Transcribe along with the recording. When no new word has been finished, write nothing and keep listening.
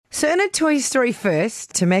So in A Toy Story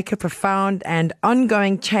First, to make a profound and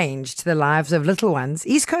ongoing change to the lives of little ones,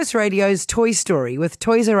 East Coast Radio's Toy Story with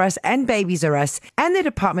Toys R Us and Babies R Us and the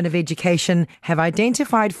Department of Education have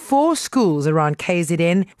identified 4 schools around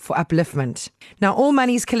KZN for upliftment. Now, all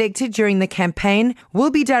monies collected during the campaign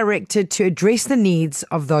will be directed to address the needs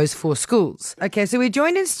of those 4 schools. Okay, so we're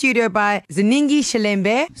joined in studio by Ziningi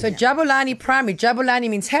Shalembe. So Jabulani Primary. Jabulani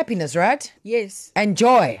means happiness, right? Yes. And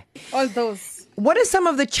joy. All those. What are some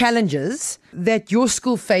of the challenges that your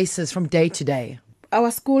school faces from day to day? Our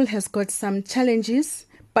school has got some challenges,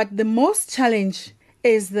 but the most challenge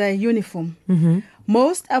is the uniform. Mm-hmm.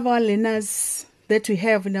 Most of our learners that we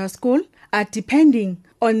have in our school are depending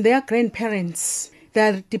on their grandparents.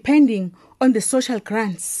 They're depending on the social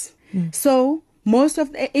grants. So most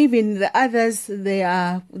of even the others,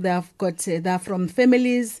 they're from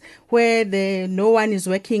families where no one is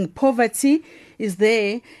working. Poverty is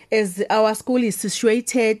there, as our school is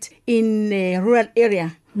situated in a rural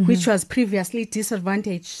area, which was previously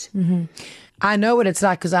disadvantaged. I know what it's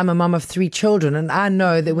like because I'm a mum of 3 children, and I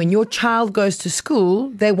know that when your child goes to school,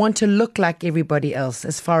 they want to look like everybody else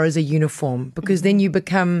as far as a uniform, because then you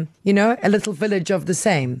become, a little village of the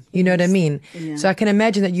same. You know what I mean? Yeah. So I can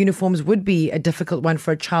imagine that uniforms would be a difficult one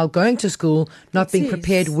for a child going to school, not being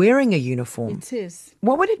prepared wearing a uniform. It is.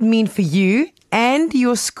 What would it mean for you and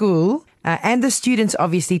your school and the students,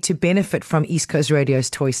 obviously, to benefit from East Coast Radio's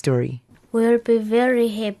Toy Story? We'll be very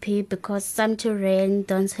happy because some children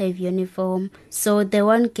don't have uniform, so they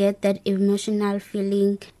won't get that emotional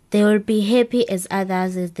feeling. They will be happy as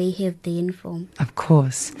others as they have the uniform. Of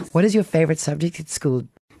course. What is your favorite subject at school?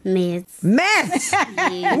 Maths. Maths!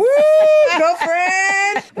 Yes. Woo,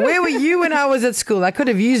 girlfriend! Where were you when I was at school? I could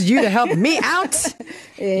have used you to help me out.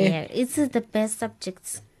 Yeah, it's the best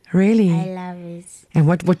subject. Really? I love it. And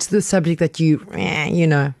what's the subject that you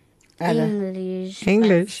know?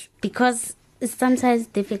 English. Because it's sometimes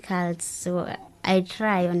difficult, so I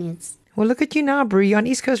try on it. Well, look at you now, Bru. You're on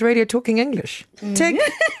East Coast Radio talking English. Tick.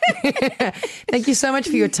 Thank you so much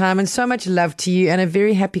for your time and so much love to you, and a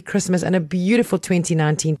very happy Christmas and a beautiful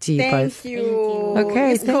 2019 to you both. Thank you.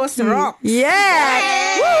 Okay. East Coast rocks.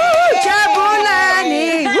 Yeah. Woo!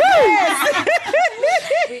 Jabulani. Woo!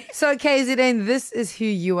 So, KZN, this is who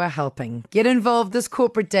you are helping. Get involved this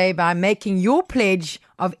corporate day by making your pledge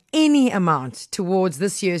of any amount towards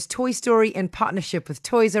this year's Toy Story in partnership with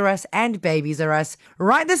Toys R Us and Babies R Us.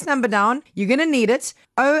 Write this number down. You're going to need it.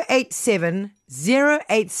 087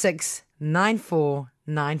 086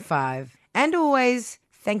 9495. And always,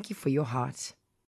 thank you for your heart.